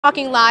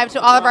Talking live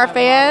to all of our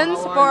fans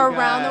for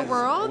around the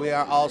world. We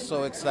are all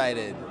so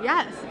excited.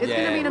 Yes, it's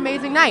going to be an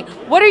amazing night.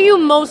 What are you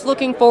most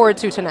looking forward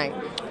to tonight?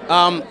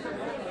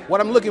 What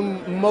I'm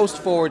looking most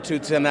forward to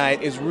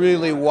tonight is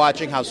really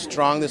watching how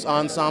strong this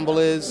ensemble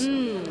is,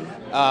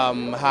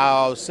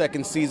 how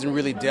second season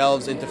really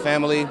delves into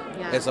family.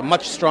 Yeah. It's a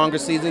much stronger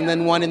season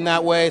than one in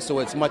that way, so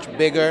it's much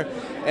bigger.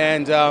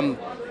 And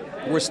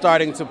we're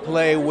starting to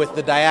play with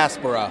the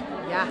diaspora.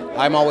 Yeah.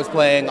 I'm always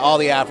playing all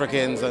the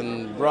Africans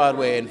and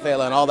Broadway and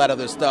Fela and all that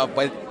other stuff,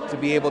 but to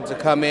be able to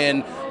come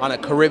in on a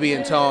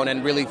Caribbean tone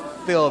and really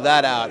fill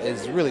that out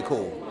is really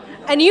cool.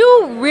 And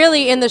you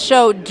really, in the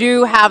show,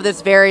 do have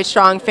this very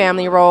strong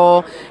family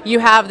role. You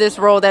have this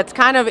role that's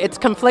it's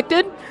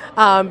conflicted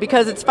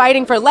because it's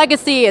fighting for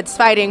legacy, it's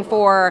fighting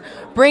for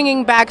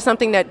bringing back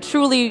something that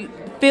truly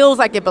feels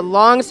like it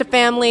belongs to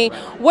family.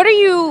 What do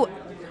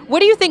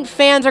you think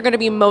fans are going to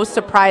be most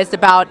surprised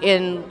about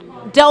in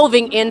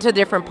delving into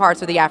different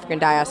parts of the African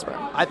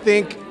diaspora? I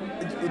think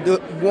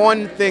the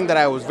one thing that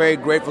I was very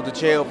grateful to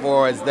Cheo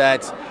for is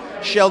that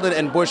Sheldon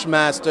and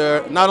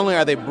Bushmaster, not only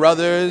are they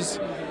brothers,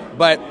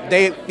 but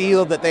they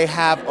feel that they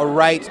have a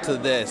right to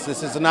this.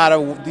 These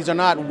are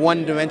not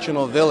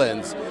one-dimensional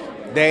villains.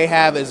 They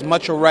have as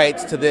much a right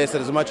to this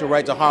and as much a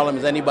right to Harlem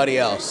as anybody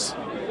else.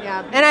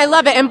 Yeah, and I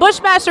love it. And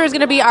Bushmaster is going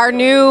to be our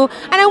new,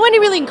 and I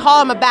wouldn't really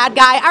call him a bad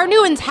guy, our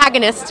new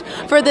antagonist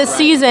for this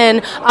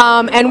season.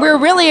 And we're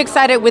really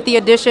excited with the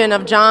addition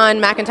of John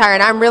McIntyre,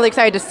 and I'm really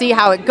excited to see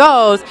how it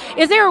goes.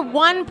 Is there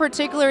one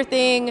particular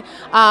thing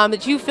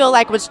that you feel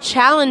like was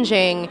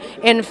challenging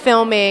in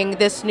filming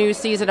this new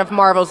season of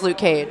Marvel's Luke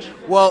Cage?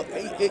 Well,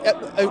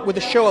 with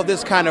a show of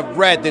this kind of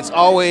breadth, you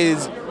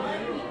always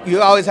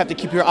have to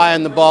keep your eye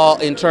on the ball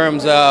in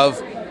terms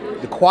of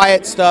the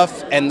quiet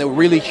stuff and the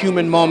really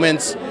human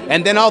moments,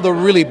 and then all the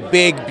really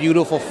big,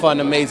 beautiful, fun,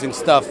 amazing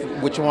stuff,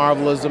 which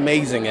Marvel is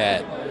amazing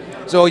at.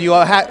 So you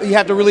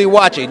have to really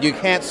watch it. You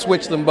can't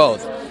switch them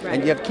both. Right.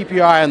 And you have to keep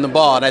your eye on the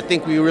ball, and I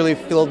think we really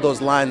filled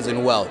those lines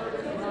in well.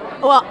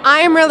 Well, I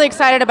am really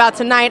excited about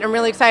tonight. I'm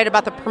really excited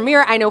about the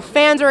premiere. I know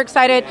fans are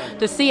excited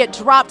to see it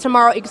drop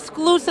tomorrow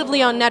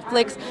exclusively on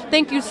Netflix.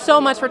 Thank you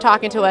so much for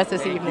talking to us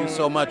this evening. Thank you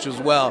so much as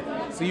well.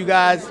 See you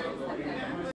guys.